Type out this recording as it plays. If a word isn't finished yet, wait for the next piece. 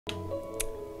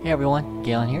Hey everyone,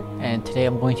 Galen here, and today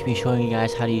I'm going to be showing you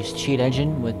guys how to use Cheat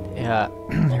Engine with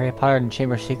Harry Potter and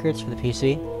Chamber of Secrets for the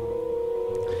PC.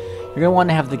 You're going to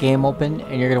want to have the game open,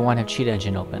 and you're going to want to have Cheat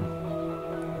Engine open.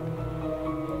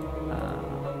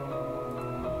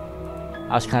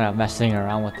 I was kind of messing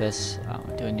around with this,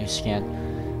 do a new scan.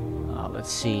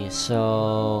 Let's see,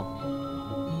 so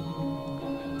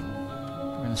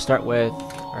we're going to start with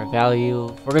our value.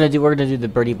 We're gonna do the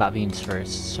birdie bot beans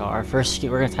first. So our first,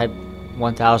 we're gonna type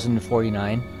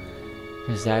 1049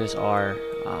 because that is our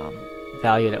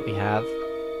value that we have.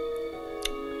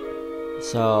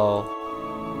 So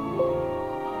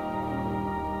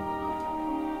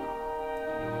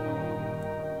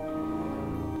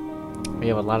we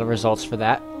have a lot of results for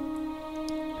that.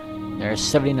 There's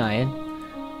 79.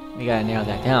 We gotta narrow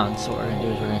that down. So what we're gonna do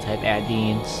is we're gonna type add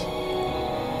beans.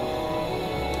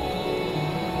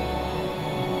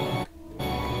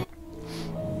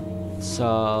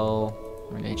 So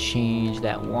we're going to change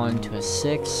that 1 to a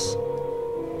 6.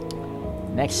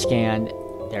 Next scan,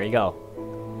 there you go.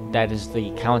 That is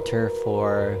the counter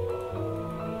for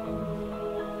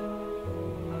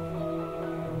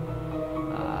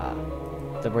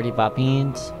the birdie bot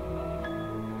beans.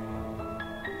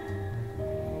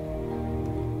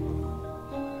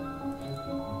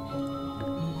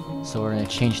 So we're going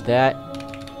to change that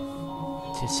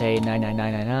to say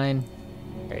 99999.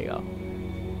 There you go.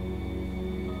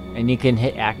 And you can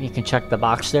you can check the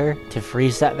box there to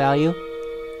freeze that value.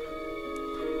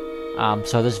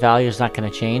 So this value is not going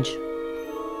to change.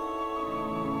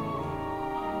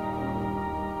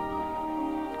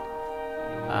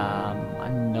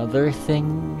 Another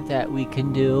thing that we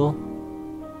can do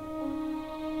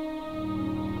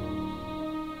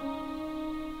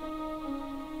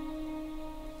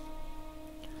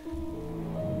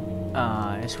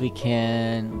is we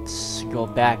can, let's go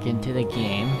back into the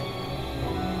game.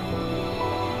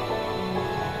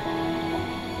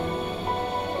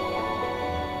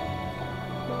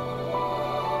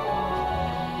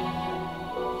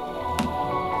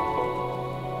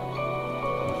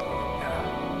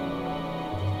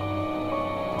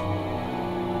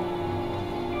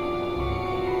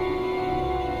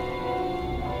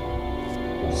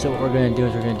 So what we're going to do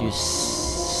is we're going to do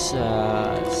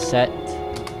set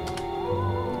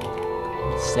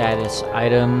status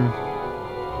item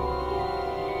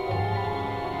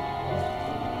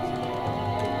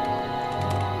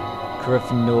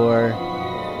Gryffindor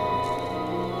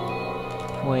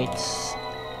points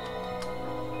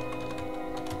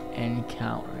and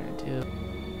count. We're going to do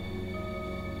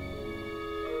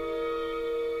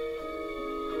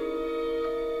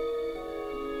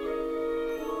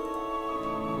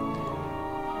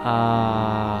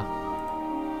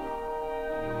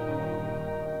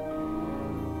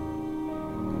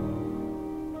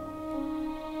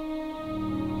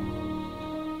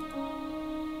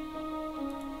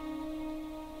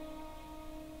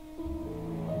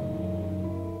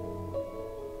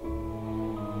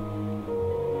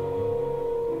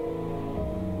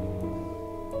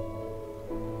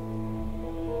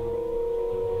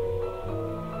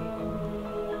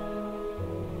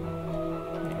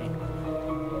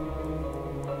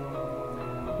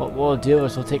what we'll do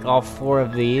is we'll take all 4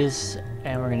 of these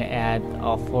and we're going to add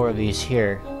all 4 of these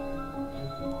here.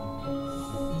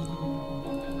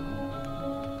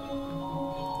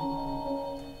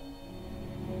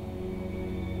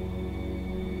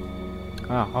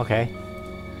 Oh, okay.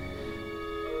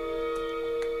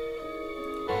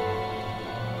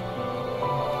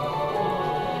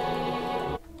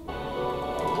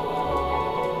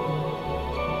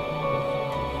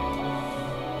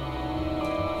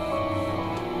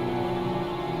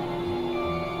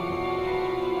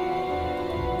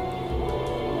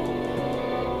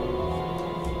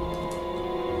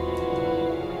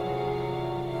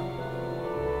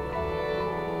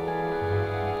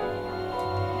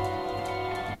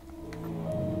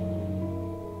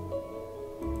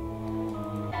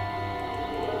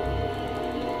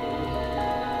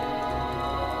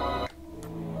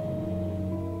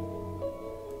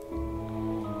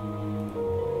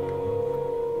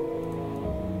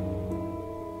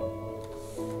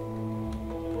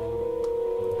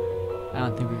 I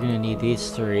don't think we're gonna need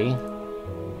these 3.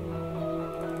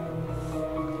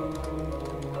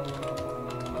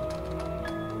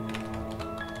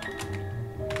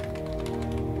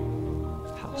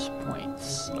 House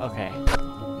points. Okay.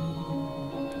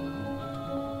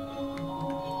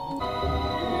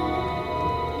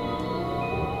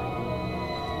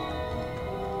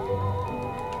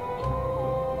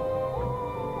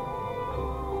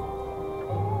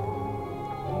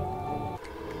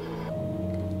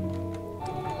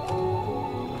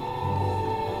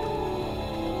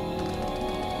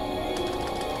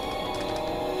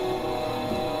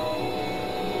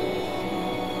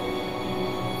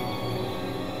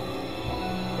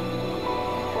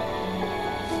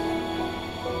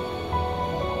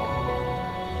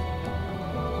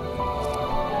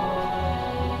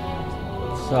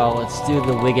 So let's do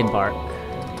the wig and bark.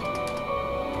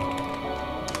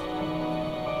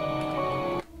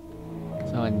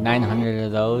 So 900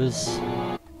 of those.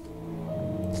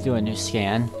 Let's do a new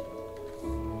scan.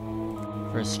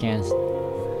 First scan,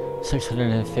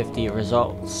 650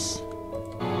 results.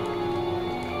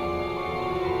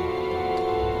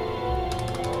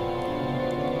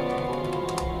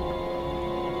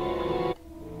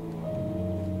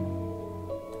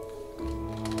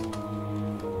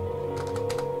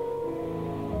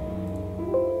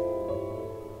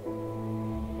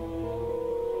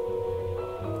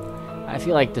 I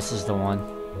feel like this is the one.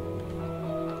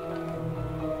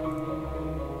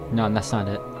 No, that's not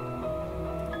it.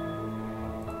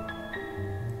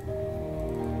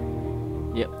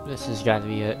 Yep, this has got to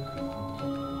be it.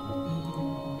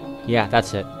 Yeah,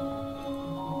 that's it.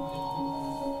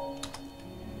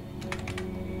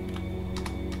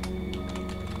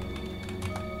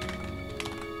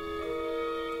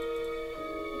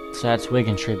 So that's wig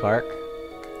and tree bark.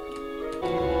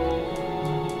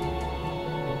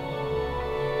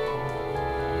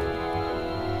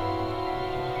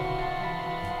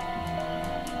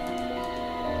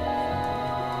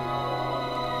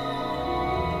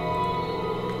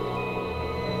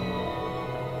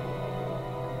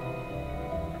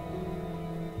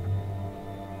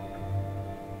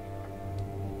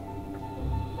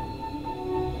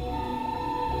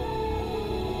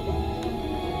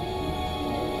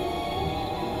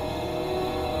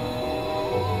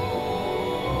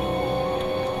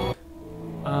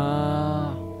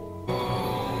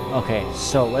 Okay,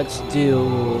 so let's do...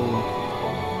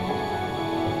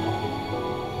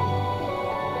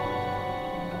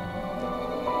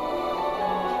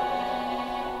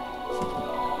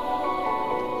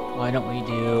 Why don't we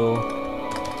do...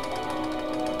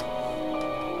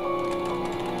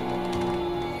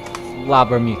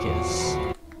 Flobber mucus.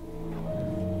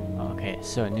 Okay,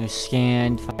 so new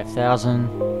scan, 5,000.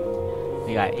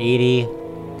 We got 80.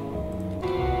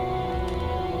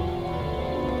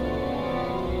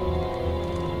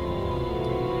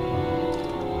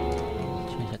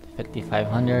 Change that to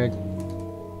 5,500.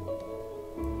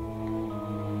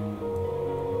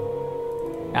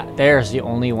 There's the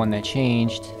only one that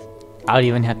changed. I don't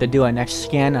even have to do a next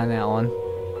scan on that one.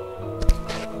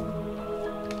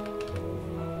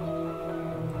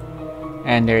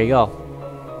 And there you go.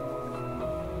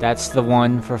 That's the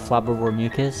one for flobberwort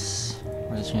mucus.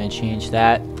 We're just going to change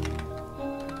that.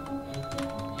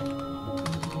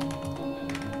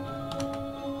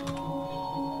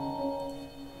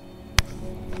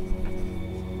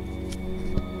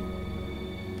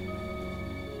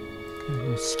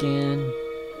 Scan.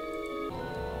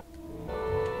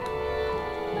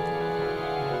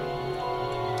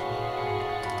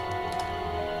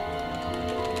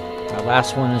 Our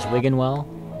last one is Wiggenwell.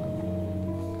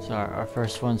 So our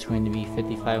first one's going to be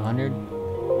 5,500.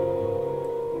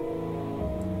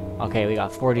 Okay, we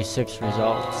got 46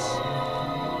 results.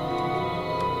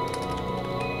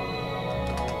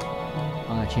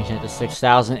 I'm gonna change it to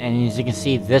 6,000, and as you can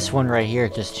see, this one right here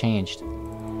just changed.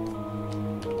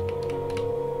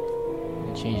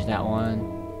 Change that one.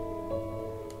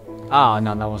 Oh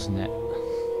no, that wasn't it.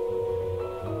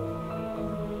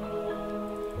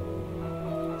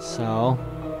 So,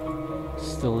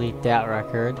 let's delete that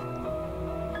record.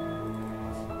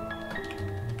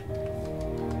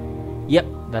 Yep,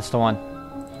 that's the one.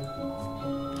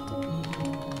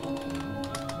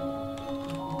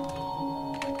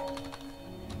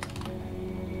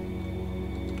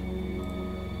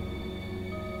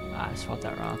 I spelled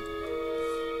that wrong.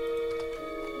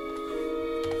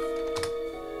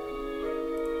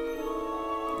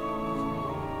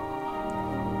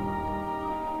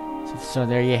 So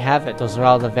there you have it. Those are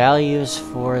all the values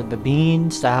for the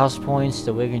beans, the house points,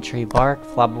 the wig and tree bark,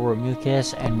 flobberwort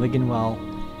mucus, and Wiggenwell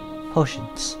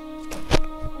potions.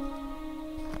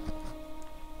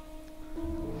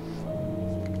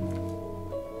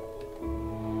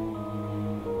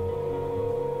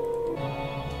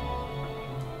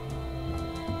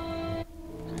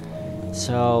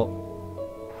 So,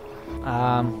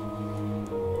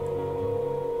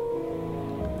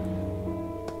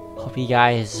 hope you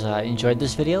guys enjoyed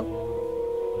this video.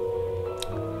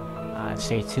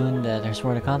 Stay tuned, there's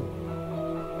more to come.